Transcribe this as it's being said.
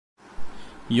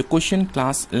यो question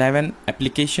class 11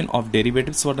 application of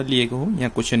derivatives बाट लिएको हो। यहाँ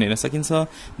क्वेशन हेर्न सकिन्छ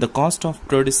the cost of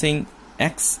producing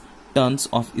x tons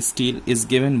of steel is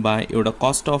given bye एउटा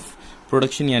कस्ट अफ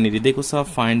प्रोडक्शन यहाँ दिएको छ।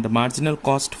 Find the marginal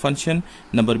cost function.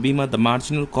 Number be मा the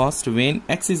marginal cost when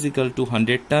x is equal two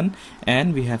 100 ton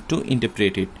and we have two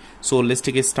interpret it. So let's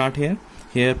take a start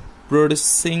here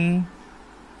producing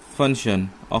function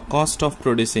or cost of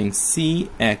producing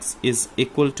cx is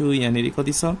equal to यानी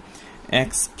कति छ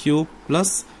x cube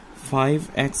plus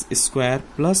 5x square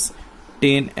plus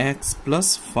 10x plus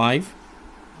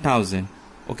 5000।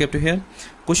 okay up to here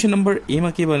question number a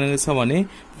मा के भनेको छ भने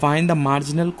find the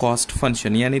marginal cost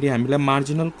function यानी हामीलाई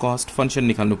marginal cost function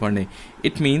निकाल्नु पर्ने।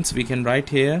 it means we can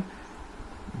write here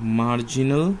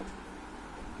marginal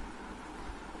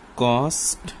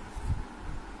cost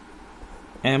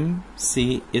MC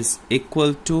is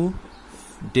equal to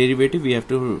derivative, we have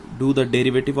to do the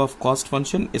derivative of cost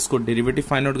function। इसको derivative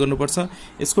find out गर्नु पर्छ।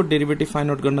 इसको derivative find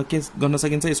out गर्न के गर्न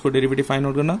सकिन्छ, इसको derivative find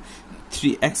out गर्न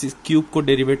 3x cube को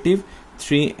derivative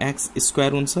 3x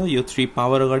square हुन्छ। यो 3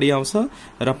 पावर अगाडि आउँछ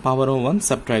र पावर 1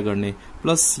 सबट्र्याक्ट गर्ने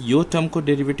प्लस यो टर्म को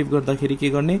derivative गर्दाखेरि के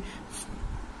गर्ने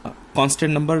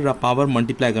constant number र पावर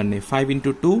मल्टिप्लाई गर्ने 5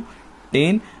 into 2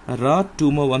 10 र 2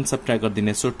 मा 1 सबट्र्याक्ट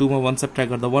गर्दिने। सो 2 मा 1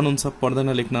 सबट्र्याक्ट गर्दा 1 हुन्छ, पर्दैन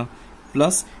लेख्न।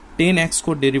 प्लस 10x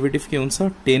को डेरिवेटिभ के हुन्छ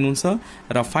 10 हुन्छ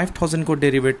र 5000 को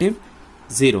डेरिवेटिभ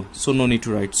 0। So no need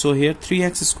two right. So here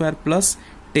 3x square plus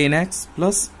 10x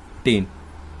plus 10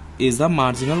 is the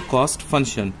marginal cost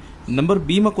function. Number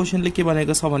be मा क्वेशनले के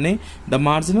भनेको छ भने the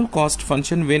marginal cost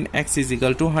function when x is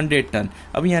equal two 100 ton.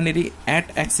 अब यहाँनेरि at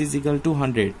x is equal two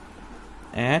 100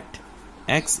 at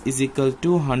x is equal to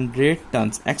 100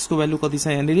 tons। x को value कति छ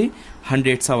यहाँनेरि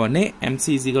 100 छ भने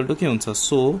mc is equal to के हुन्छ।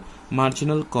 So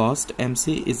marginal cost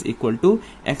mc is equal to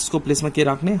x को प्लेसमा के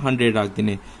राख्ने 100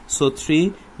 राख्दिने। सो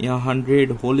 3 यहाँ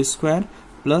 100 होल स्क्वायर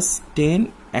प्लस 10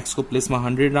 x को प्लेसमा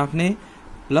 100 राख्ने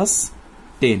plus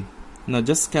 10। Now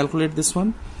just calculate this one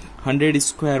 100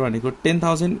 square भनेको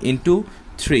 10000 into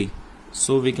 3।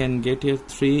 So we can get here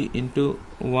 3 into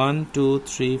 1 2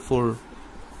 3 4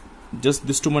 just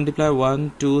this to multiply 1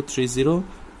 2 3 0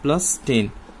 plus 10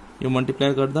 you multiply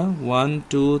garda 1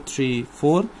 2 3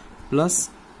 4 plus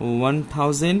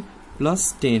 1000 plus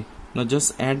 10। now just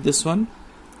add this one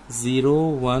 0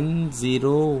 1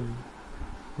 0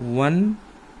 1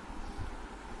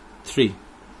 3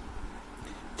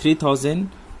 3000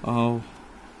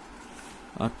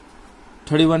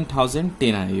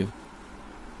 31010 आयो।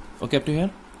 okay up to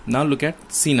here now look at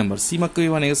c number। c मा के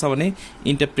भनेको छ भने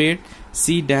interpret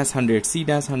c dash 100 c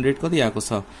dash 100 कति आएको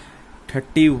छ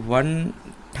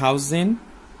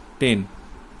 31010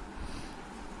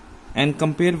 and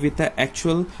compare with the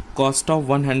actual cost of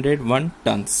 101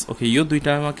 tons। okay यो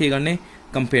दुईटामा के गर्ने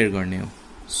कंपेयर गर्ने हो।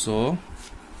 so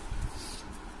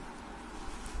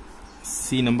c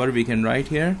number we can write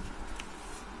here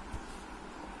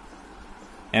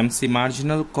mc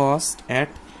marginal cost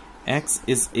at x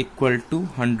is equal to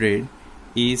 100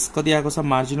 is कति आएको छ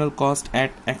marginal cost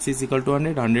at x is equal to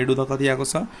 100 100 उदा कति आएको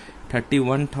छ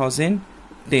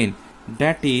 31010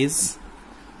 that is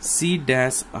c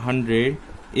dash 100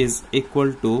 is equal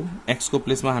to x को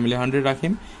place में हामीले 100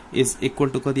 राख्यौं is equal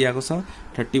to कति आएको छ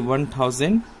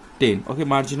 31010। okay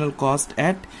marginal cost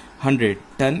at 100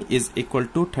 ton is equal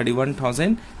to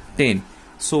 31010।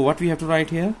 so what we have to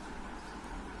write here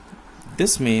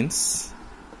this means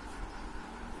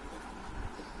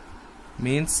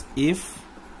if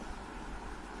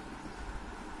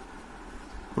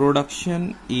production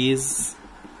is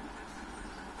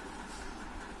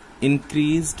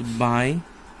increased by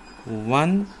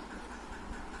 1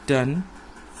 ton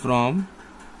from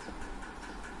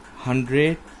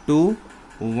 100 to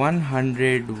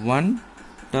 101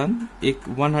 ton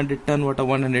एक 100 ton वटा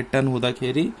 100 ton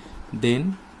हुँदाखेरि then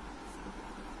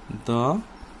the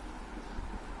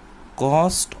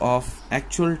cost of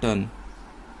actual ton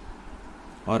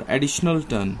or additional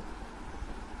ton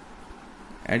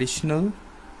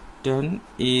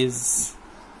is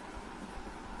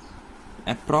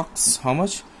approx how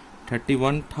much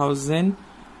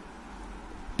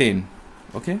 31010।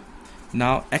 okay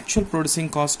now actual producing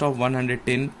cost of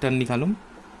 110 ton निकालूं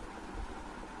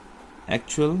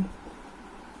actual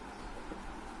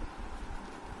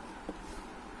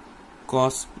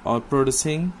cost or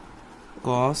producing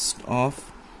cost of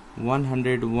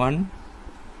 101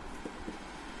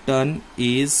 ton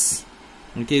is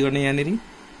के गर्ने यहाँनेरि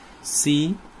c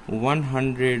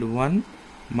 101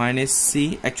 minus c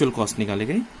actual cost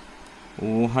निकालेको है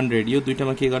 100 यो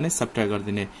दुईटामा के गर्ने सबट्र्याक्ट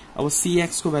गरिदिने अब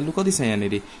cx को भ्यालु कति छ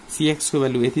यहाँनेरि cx को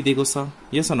भ्यालु यति दिएको छ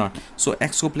यस नट सो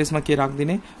x को प्लेसमा के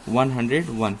राख्दिने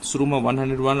 101 सुरुमा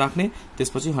 101 राख्ने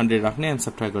त्यसपछि 100 राख्ने एन्ड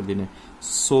सबट्र्याक्ट गरिदिने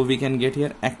so we can get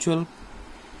here actual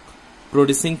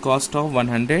producing cost of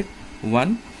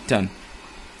 101 ton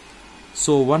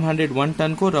so 101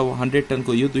 ton को र 100 टन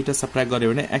को यो दुईटा सबट्र्याक्ट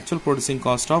गर्यो भने actual producing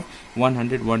cost of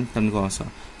 101 ton को आउँछ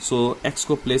सो x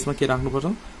को प्लेसमा के राख्नु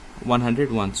पर्छ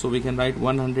 101 so we can write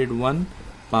 101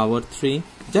 power 3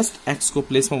 just x को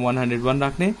प्लेसमा 101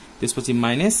 राख्ने त्यसपछि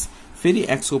माइनस फेरि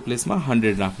x को प्लेसमा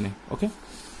 100 राख्ने ओके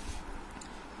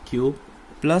क्यूब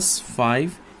प्लस 5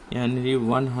 यानी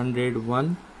 101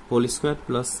 whole square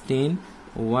plus 10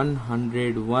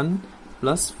 101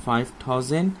 plus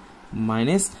 5000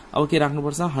 minus अब के राख्नु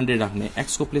पर्छ 100 राख्ने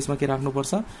x को प्लेसमा के राख्नु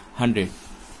पर्छ 100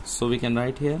 so we can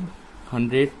write here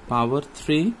 100 power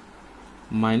 3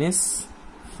 minus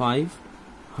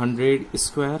 500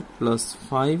 square plus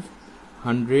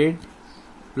 500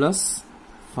 plus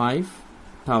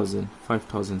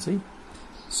 5000 see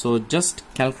so just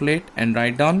calculate and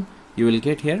write down you will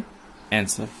get here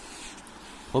answer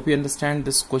hope you understand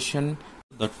this question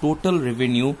the total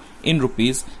revenue in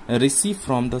rupees received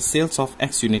from the sales of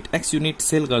x unit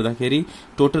sale गर्दाखेरि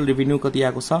total revenue कति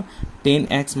आएको छ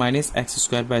 10x minus x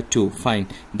square by 2 fine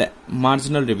the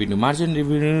marginal revenue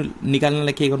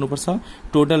निकाल्नलाई के गर्नुपर्छ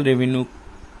total revenue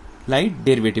लाई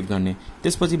derivative गर्ने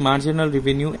त्यसपछि marginal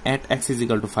revenue at x is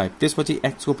equal to 5 त्यसपछि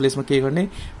x को प्लेसमा के गर्ने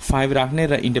 5 राख्ने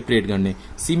र इन्टरप्रेट गर्ने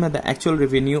सी मा the actual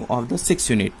revenue of the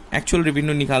 6 unit actual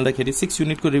revenue निकाल्दाखेरि 6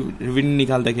 युनिट को रेभेन्यू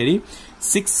निकाल्दाखेरि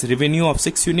 6 रेभेन्यू अफ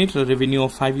 6 युनिट र रेभेन्यू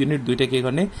अफ 5 युनिट दुईटा के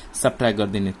गर्ने सबट्र्याक्ट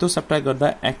गर्दिने त्यो सबट्र्याक्ट गर्दा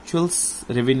actual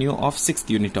revenue of 6th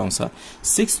unit आउँछ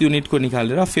 6th युनिट को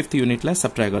निकालेर 5th युनिट लाई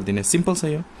सबट्र्याक्ट गर्दिने सिम्पल छ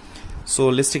यो so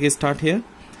let's take start here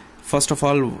first of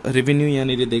all revenue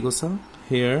यहाँनिर दिएको छ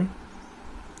here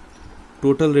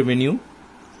total revenue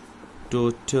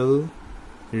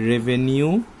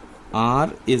R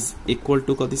is equal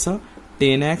to कति छ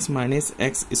 10x minus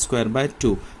x square by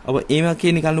 2 अब a मा के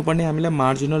निकाल्नु पर्ने हामीलाई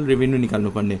मार्जिनल रेभेन्यू निकाल्नु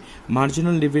पर्ने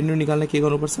मार्जिनल रेभेन्यू निकाल्न के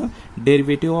गर्नुपर्छ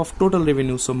derivative of total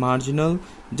revenue so marginal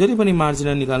जति पनि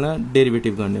मार्जिनल निकाल्न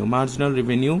डेरिभेटिभ गर्ने हो marginal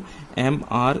revenue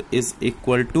MR is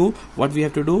equal to what we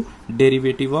have to do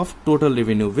derivative of total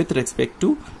revenue with respect to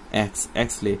x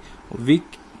ले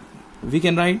we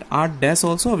can write R dash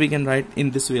also we can write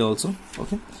in this way also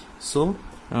okay so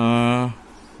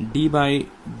d by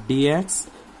dx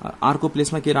R को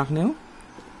place में के राख्ने हो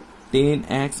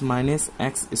 10x minus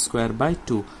x square by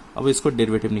 2 अब इसको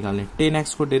derivative निकाल्ने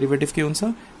 10x को डेरिवेटिव के हुन्छ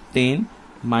 10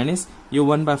 माइनस यो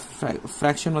 1 by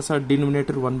फ्रैक्शन में छ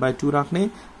डिनोमिनेटर 1 by 2 राख्ने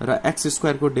र x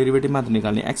स्क्वायर को डेरिवेटिव मात्र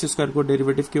निकाल्ने x स्क्वायर को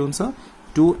डेरिवेटिव के हुन्छ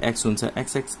 2x हुन्छ x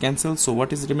cancel so what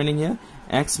is remaining here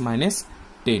x minus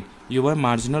 10 यो भयो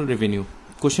marginal revenue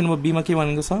question number be में के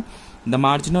भनेको छ the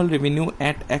marginal revenue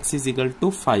at x is equal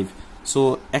two 5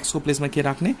 so x को प्लेस में के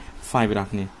राख्ने 5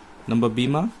 राख्ने नंबर बी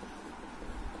में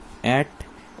at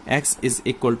x is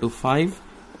equal two 5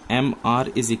 MR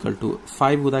is equal two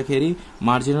 5 हुँदाखेरि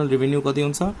मार्जिनल रेभेन्यू कति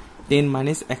हुन्छ 10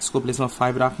 माइनस x को प्लेस में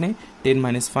 5 राख्ने 10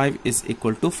 minus 5 is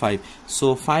equal two 5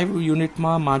 so 5 unit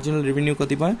में मार्जिनल रेभेन्यू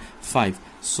कति भयो 5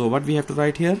 so what we have two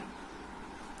right here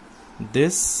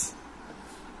this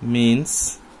means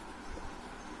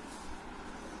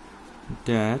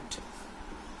that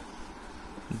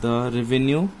the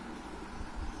revenue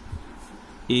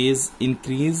is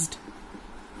increased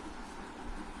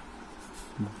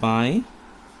by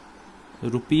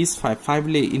rupees 5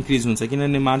 ले increase हुन्छ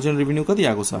किनभने marginal revenue कति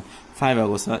आएको छ 5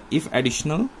 आएको छ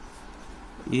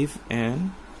if an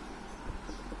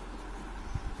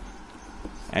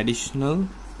additional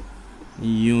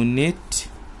unit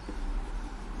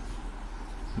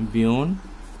beyond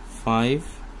 5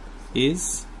 is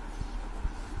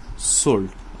sold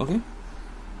okay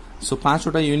so 5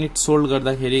 वटा युनिट सोल्ड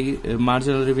गर्दाखेरि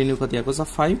मार्जिनल रेभेन्यू कति आएको छ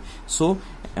 5 so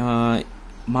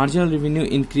marginal revenue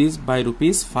increased by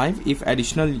rupees 5 if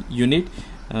additional unit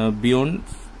beyond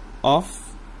of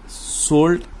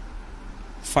sold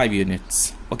 5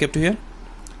 units. Okay, up to here.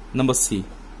 Number C.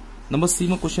 Number C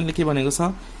में question लेके बनेगा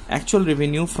सा actual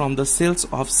revenue from the sales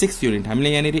of 6 unit. हमने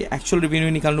यानी री actual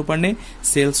revenue निकालनु पड़ने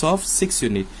sales of 6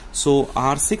 unit. So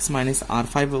R6 minus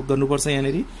R5 करनु पड़ता है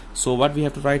यानी री. So what we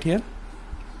have to write here?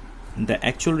 The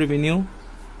actual revenue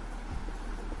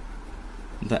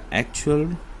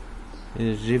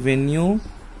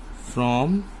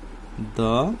from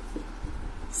the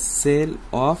sale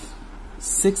of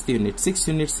 6th unit. 6th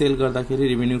unit sale गर्दाखेरि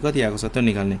revenue कति आएको छ त्यो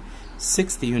निकाल्ने.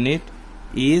 6th unit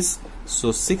is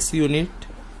so 6th unit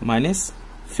minus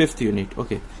 5th unit.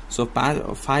 Okay, so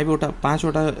 5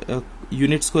 वटा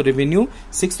units को revenue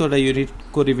 6 वटा unit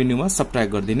को रेवेन्यू में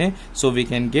subtract गर्दिने so we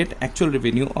can get actual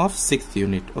revenue of 6th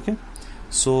unit okay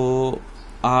so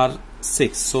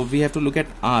R6 so we have two look at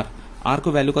R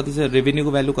को value कति छ revenue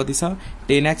को value कति छ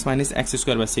 10x minus x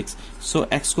square by 6 so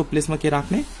x को place में के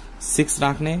राख्ने 6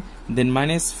 राख्ने देन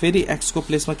माइनस फेरि x को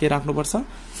प्लेस में के राख्नु पर्छ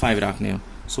 5 राख्ने हो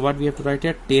so what we have two right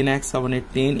here 10x अब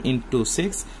 10 into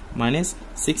 6 minus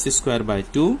 6 square by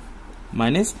 2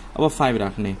 minus अब 5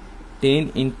 राख्ने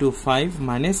 10 into 5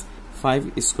 minus 5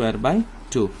 square by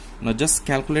 2. Now just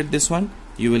calculate this one,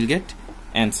 you will get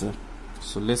answer.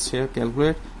 So let's here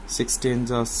calculate 6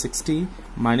 tens are 60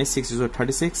 minus 6 is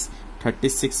 36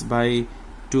 36 by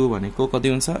 2 भनेको कति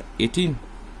हुन्छ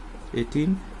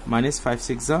 18 minus 5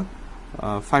 6 are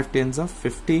 5 tens are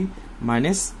 50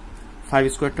 minus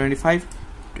 5 square 25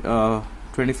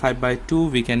 25 by 2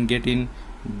 we can get in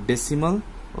decimal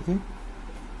okay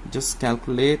just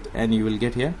calculate and you will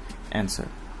get here answer.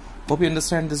 Hope you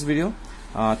understand this video.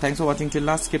 Thanks for watching till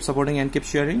last. Keep supporting and keep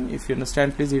sharing. If you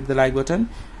understand, please hit the like button.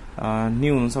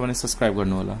 New हुनुहुन्छ भने subscribe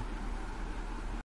गर्नु होला.